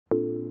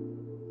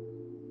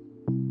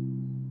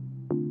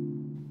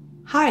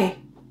Hi,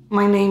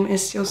 my name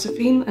is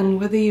Josephine, and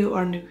whether you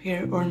are new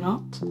here or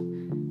not,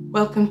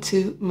 welcome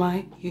to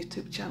my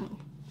YouTube channel.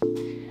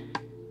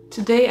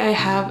 Today I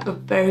have a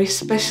very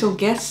special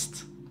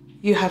guest.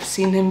 You have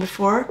seen him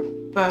before,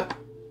 but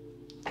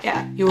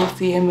yeah, you will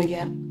see him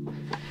again.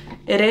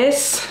 It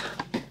is...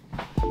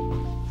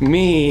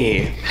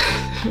 me!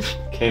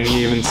 Can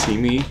you even see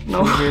me?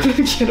 No,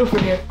 get over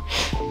here.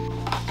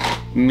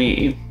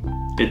 Me.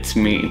 It's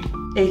me.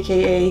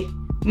 AKA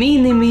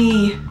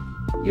Mini-Me.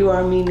 You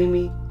are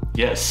Mini-Me.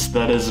 Yes,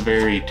 that is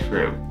very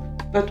true.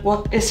 But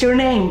what is your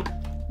name?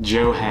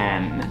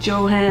 Johan.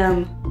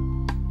 Johan.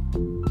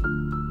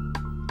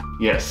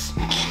 Yes.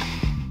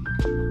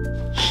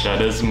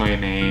 That is my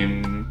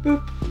name.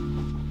 Boop.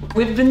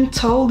 We've been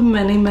told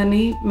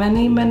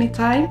many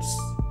times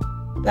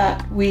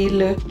that we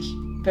look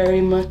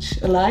very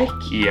much alike.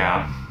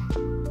 Yeah.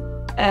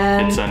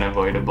 And it's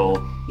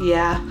unavoidable.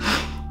 yeah,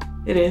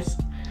 it is.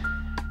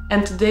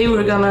 And today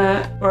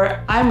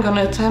I'm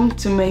gonna attempt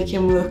to make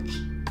him look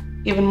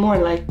even more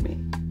like me.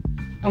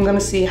 I'm gonna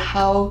see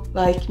how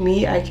like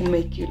me I can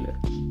make you look.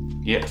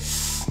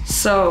 Yes.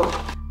 So,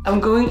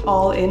 I'm going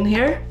all in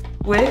here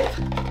with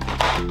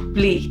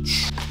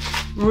bleach.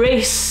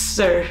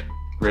 Razor.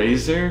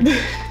 Razor?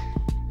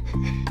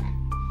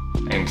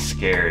 I'm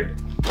scared.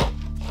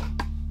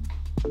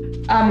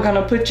 I'm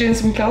gonna put you in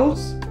some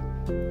clothes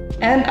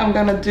and I'm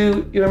gonna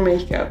do your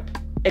makeup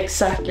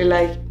exactly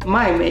like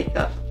my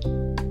makeup.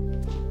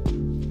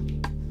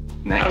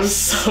 Nice. I'm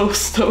so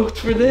stoked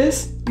for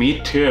this. Me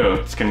too.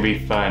 It's gonna be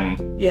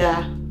fun.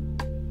 Yeah.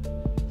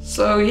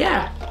 So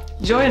yeah,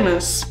 join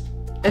us.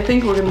 I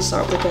think we're gonna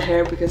start with the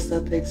hair because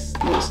that takes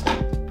most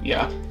time.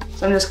 Yeah.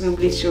 So I'm just gonna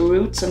bleach your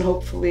roots and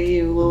hopefully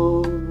you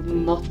will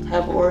not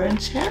have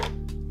orange hair.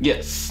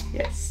 Yes.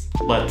 Yes.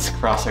 Let's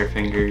cross our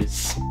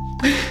fingers.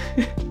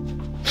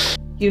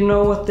 You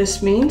know what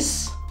this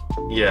means?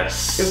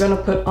 Yes. You're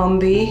gonna put on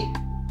the...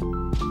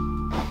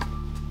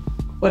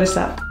 What is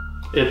that?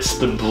 It's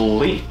the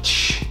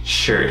bleach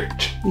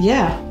shirt.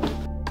 Yeah.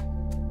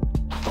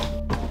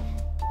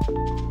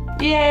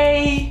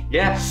 Yay!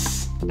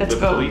 Yes. Let's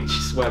the go. bleach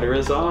sweater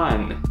is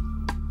on.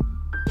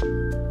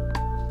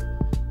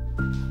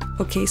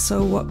 Okay,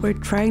 so what we're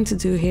trying to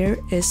do here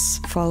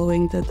is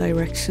following the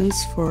directions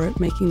for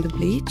making the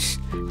bleach.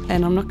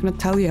 And I'm not gonna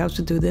tell you how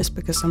to do this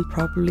because I'm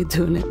probably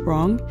doing it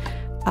wrong.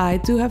 I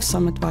do have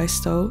some advice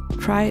though.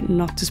 Try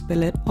not to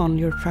spill it on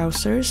your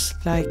trousers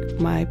like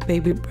my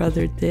baby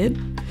brother did.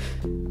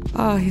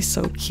 Oh, he's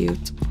so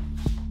cute.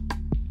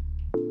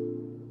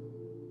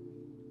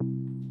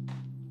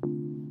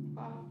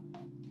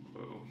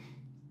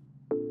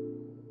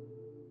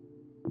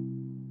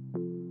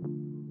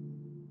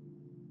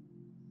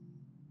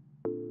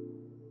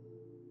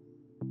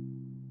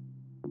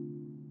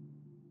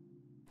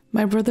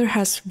 My brother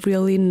has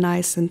really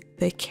nice and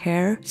thick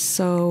hair,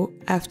 so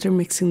after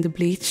mixing the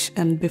bleach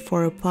and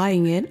before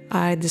applying it,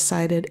 I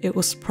decided it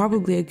was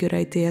probably a good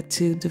idea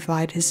to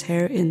divide his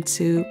hair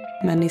into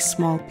many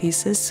small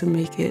pieces to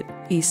make it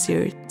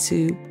easier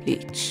to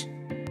bleach.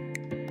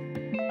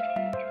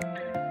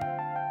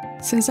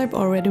 Since I've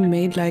already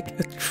made like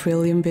 1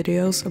 trillion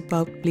videos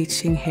about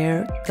bleaching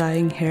hair,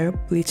 dyeing hair,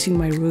 bleaching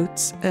my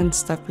roots and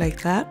stuff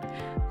like that,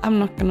 I'm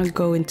not gonna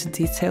go into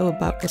detail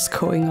about what's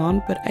going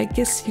on, but I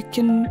guess you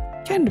can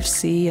kind of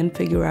see and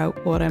figure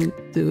out what I'm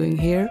doing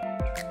here.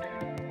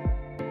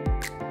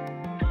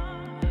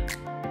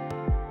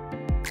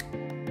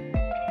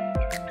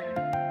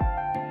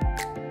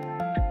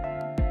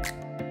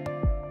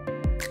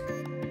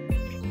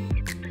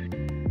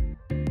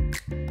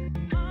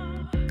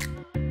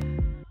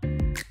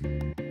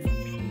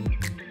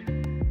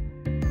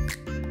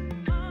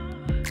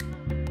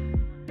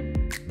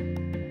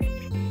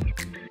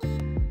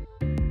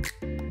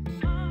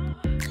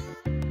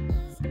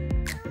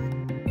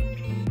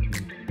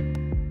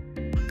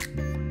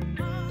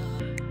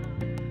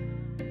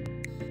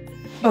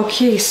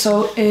 Okay,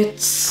 so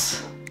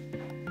it's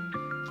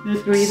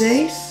 3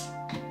 days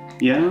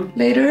Yeah.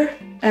 later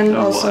and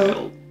also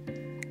while.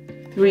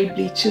 3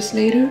 bleaches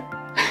later.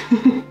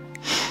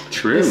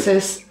 True. This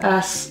is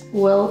as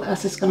well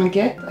as it's gonna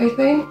get, I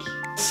think.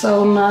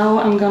 So now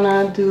I'm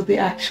gonna do the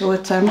actual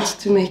attempt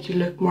to make you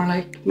look more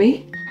like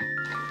me.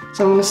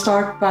 So I'm gonna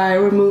start by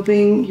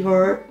removing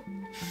your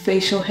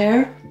facial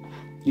hair.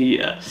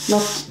 Yes.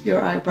 Not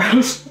your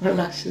eyebrows or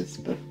lashes,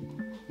 but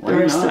Why the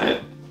rest not? of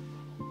it.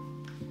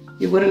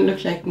 You wouldn't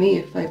look like me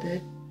if I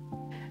did.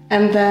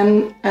 And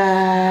then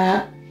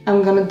I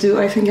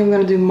think I'm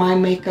gonna do my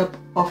makeup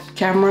off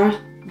camera,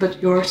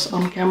 but yours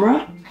on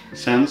camera.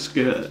 Sounds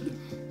good.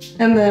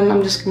 And then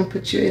I'm just gonna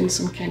put you in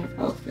some kind of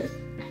outfit.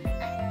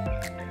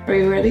 Are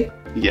you ready?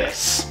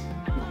 Yes.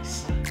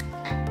 Nice.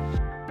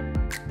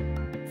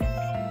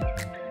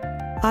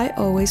 I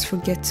always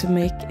forget to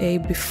make a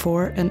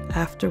before and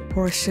after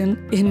portion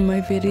in my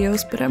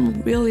videos, but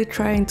I'm really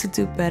trying to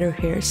do better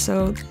here.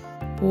 So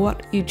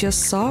what you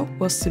just saw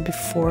was the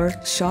before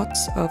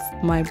shots of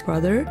my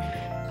brother.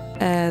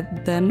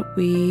 Then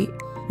we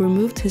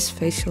removed his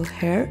facial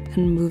hair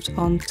and moved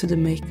on to the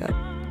makeup.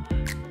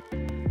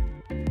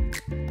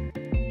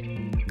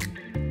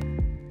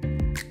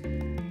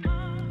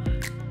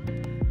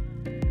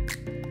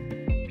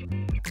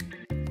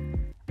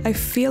 I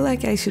feel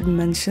like I should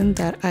mention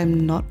that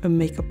I'm not a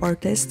makeup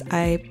artist.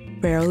 I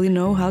barely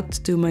know how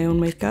to do my own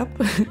makeup.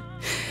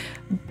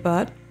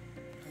 But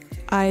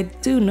I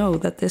do know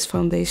that this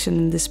foundation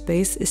in this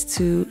base is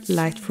too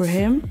light for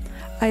him.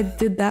 I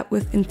did that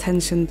with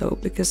intention though,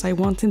 because I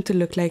want him to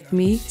look like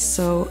me,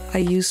 so I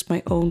used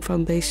my own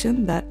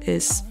foundation that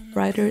is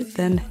brighter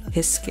than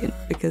his skin,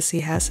 because he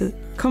has a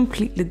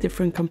completely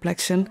different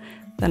complexion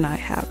than I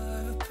have.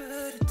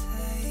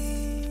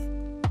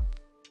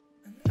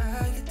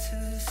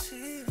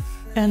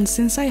 And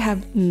since I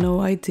have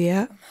no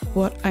idea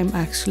what I'm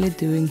actually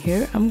doing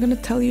here, I'm gonna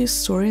tell you a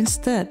story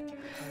instead.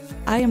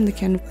 I am the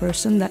kind of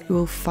person that you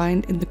will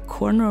find in the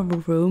corner of a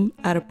room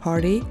at a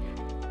party.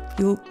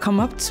 You'll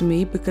come up to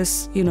me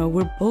because, you know,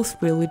 we're both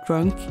really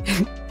drunk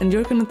and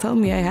you're gonna tell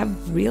me I have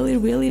really,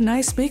 really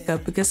nice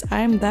makeup because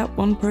I'm that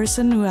one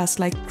person who has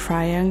like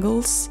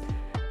triangles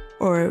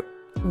or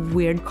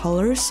weird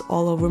colors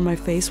all over my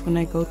face when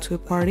I go to a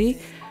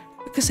party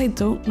because I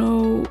don't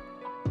know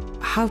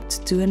how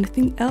to do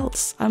anything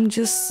else. I'm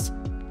just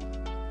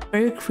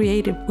very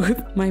creative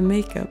with my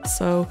makeup.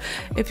 So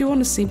if you want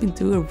to see me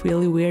do a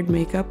really weird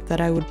makeup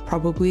that I would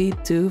probably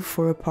do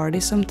for a party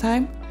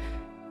sometime,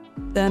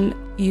 then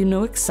you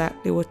know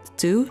exactly what to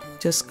do.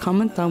 Just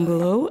comment down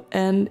below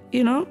and,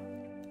 you know,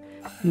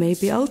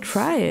 maybe I'll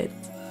try it.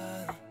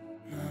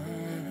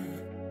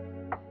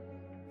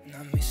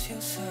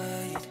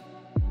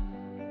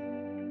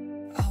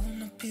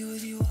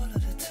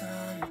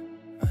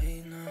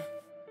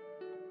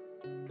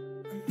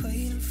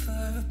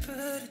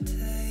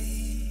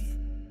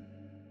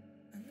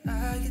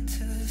 I get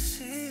to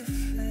see your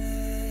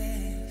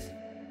face.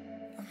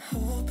 I'm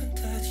hoping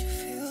that you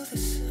feel the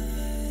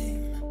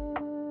same.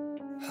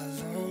 How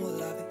long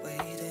will I be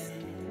waiting?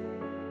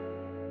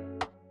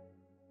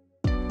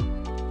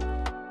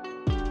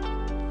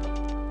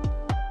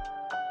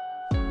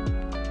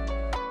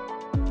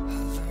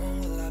 How long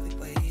will I be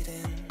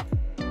waiting?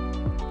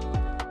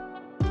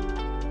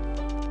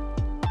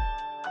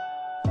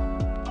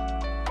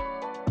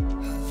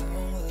 How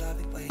long will I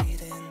be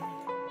waiting?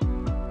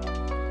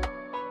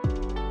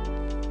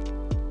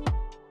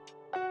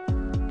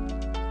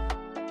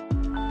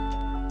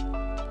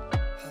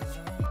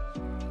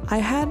 I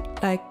had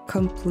like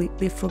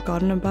completely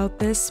forgotten about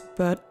this,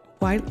 but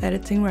while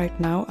editing right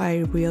now, I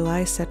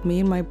realized that me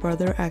and my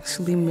brother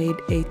actually made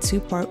a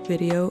 2-part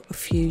video a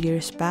few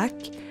years back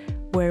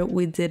where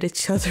we did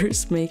each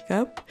other's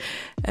makeup.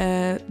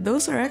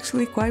 Those are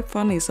actually quite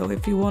funny, so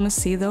if you want to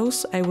see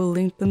those, I will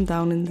link them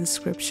down in the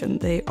description.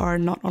 They are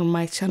not on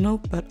my channel,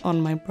 but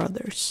on my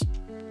brother's.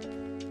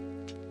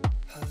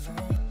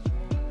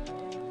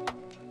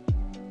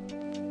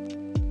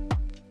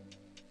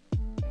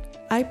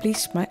 I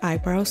bleached my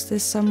eyebrows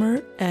this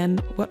summer, and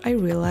what I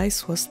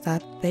realized was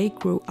that they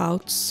grew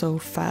out so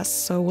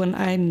fast. So when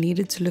I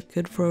needed to look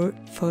good for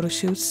photo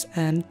shoots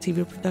and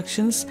TV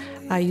productions,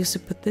 I used to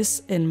put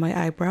this in my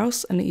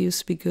eyebrows, and it used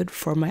to be good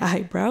for my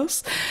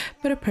eyebrows,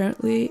 but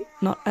apparently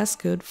not as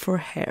good for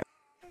hair.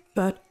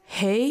 But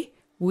hey,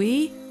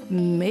 we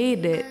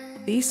made it!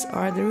 These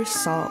are the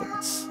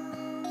results.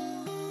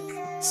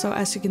 So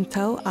as you can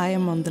tell, I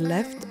am on the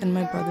left and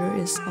my brother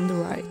is on the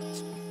right.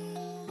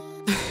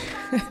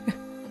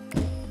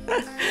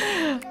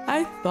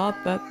 I thought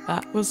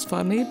that was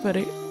funny, but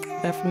it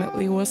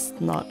definitely was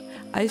not.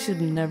 I should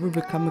never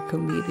become a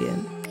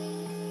comedian.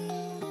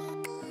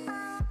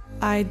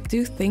 I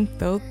do think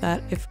though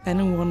that if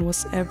anyone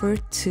was ever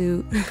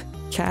to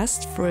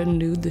cast for a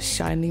new The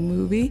Shining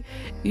movie,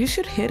 you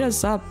should hit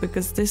us up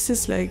because this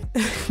is like,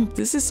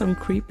 this is some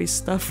creepy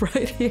stuff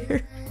right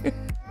here.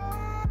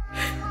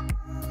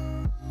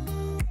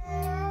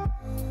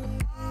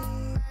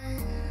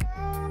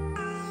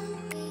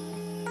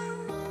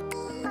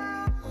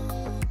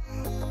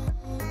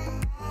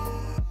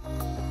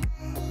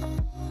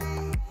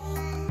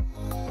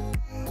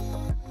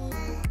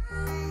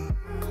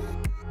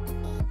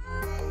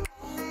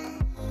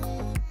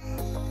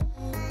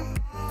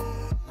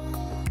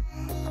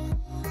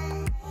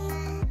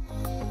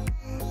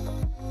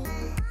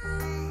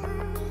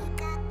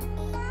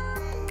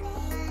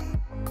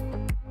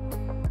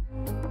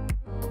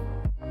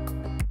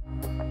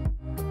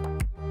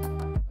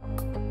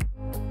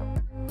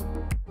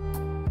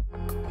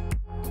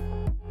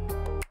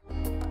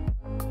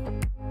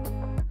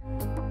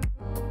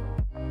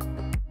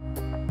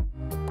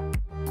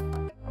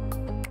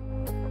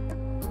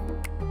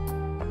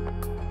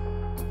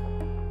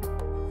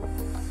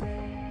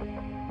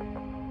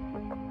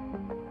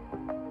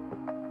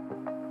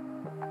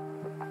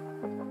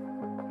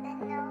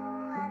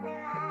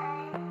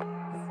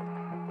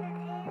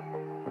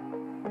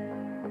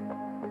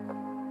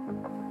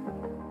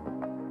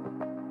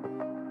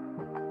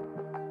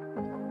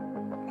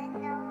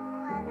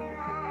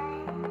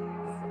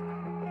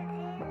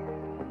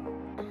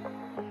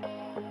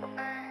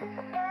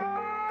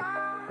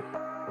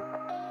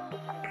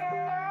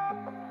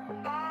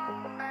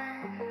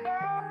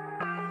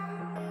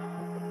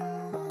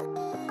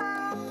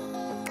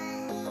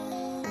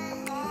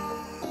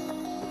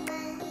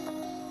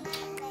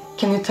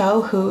 Can you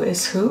tell who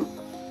is who?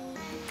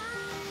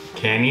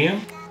 Can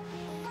you?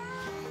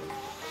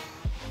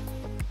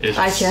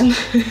 I can.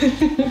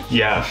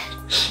 Yeah.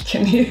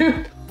 Can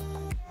you?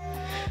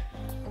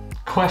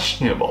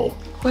 Questionable.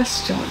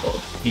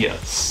 Questionable.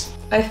 Yes.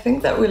 I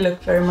think that we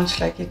look very much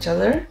like each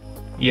other,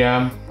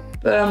 Yeah.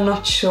 but I'm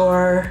not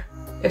sure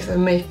if the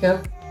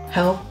makeup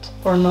helped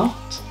or not.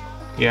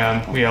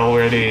 Yeah, we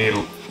already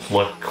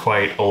look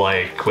quite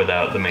alike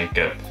without the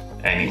makeup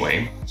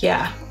anyway.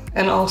 Yeah,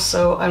 and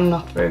also I'm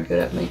not very good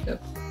at makeup.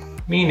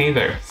 Me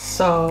neither.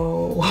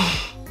 So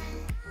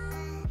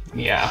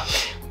Yeah.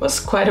 it was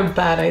quite a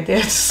bad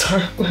idea to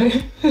start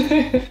with.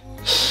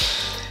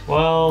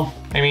 Well,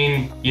 I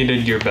mean, you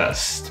did your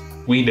best.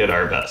 We did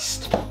our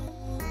best.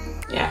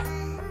 Yeah.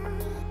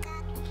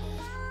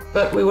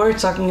 But we were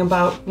talking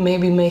about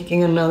maybe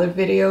making another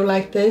video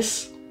like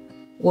this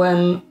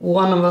when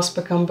one of us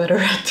become better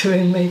at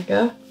doing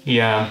makeup.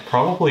 Yeah,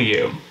 probably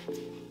you.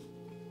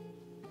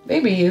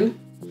 Maybe you.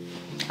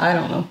 I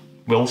don't know.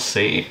 We'll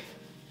see.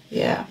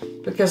 Yeah,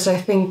 because I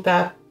think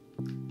that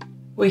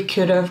we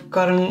could have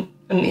gotten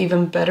an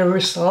even better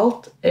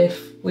result if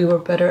we were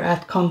better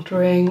at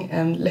contouring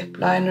and lip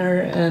liner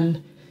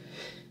and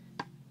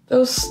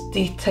those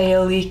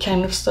detail-y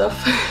kind of stuff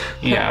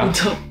Yeah. that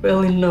we don't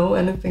really know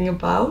anything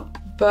about.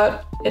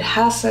 But it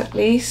has, at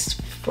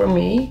least for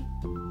me,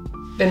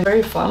 been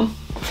very fun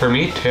For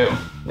me too.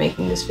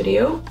 making this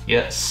video.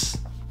 Yes.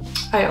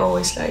 I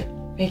always like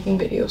making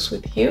videos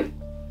with you.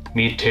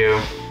 Me too.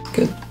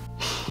 Good.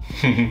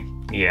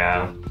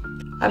 Yeah.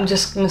 I'm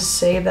just gonna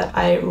say that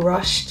I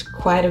rushed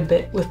quite a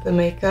bit with the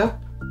makeup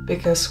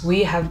because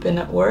we have been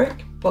at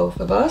work, both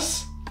of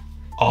us.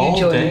 All You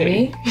joined day.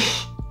 me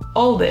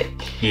all day.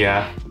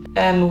 Yeah.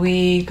 And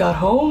we got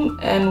home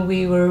and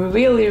we were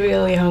really,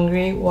 really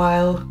hungry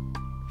while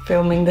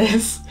filming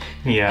this.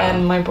 Yeah.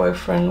 And my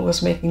boyfriend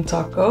was making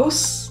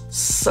tacos.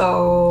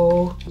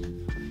 So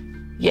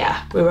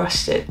yeah, we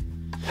rushed it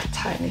a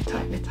tiny,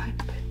 tiny, tiny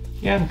bit.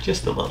 Yeah,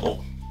 just a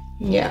little.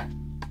 Yeah.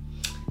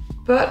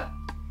 But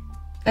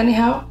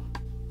anyhow,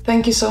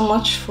 thank you so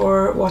much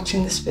for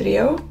watching this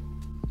video.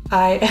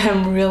 I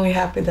am really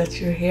happy that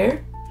you're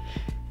here.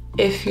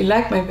 If you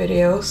like my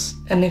videos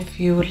and if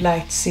you would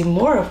like to see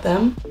more of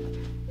them,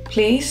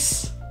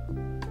 please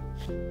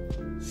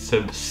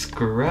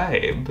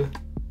Subscribe.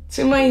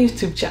 to my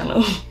YouTube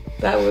channel.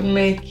 That would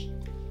make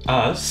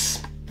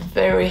Us.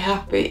 very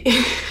happy.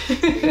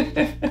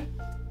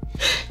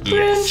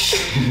 Yes.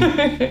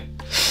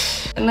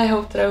 And I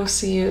hope that I will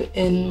see you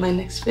in my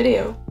next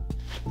video.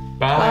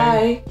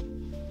 Bye. Bye.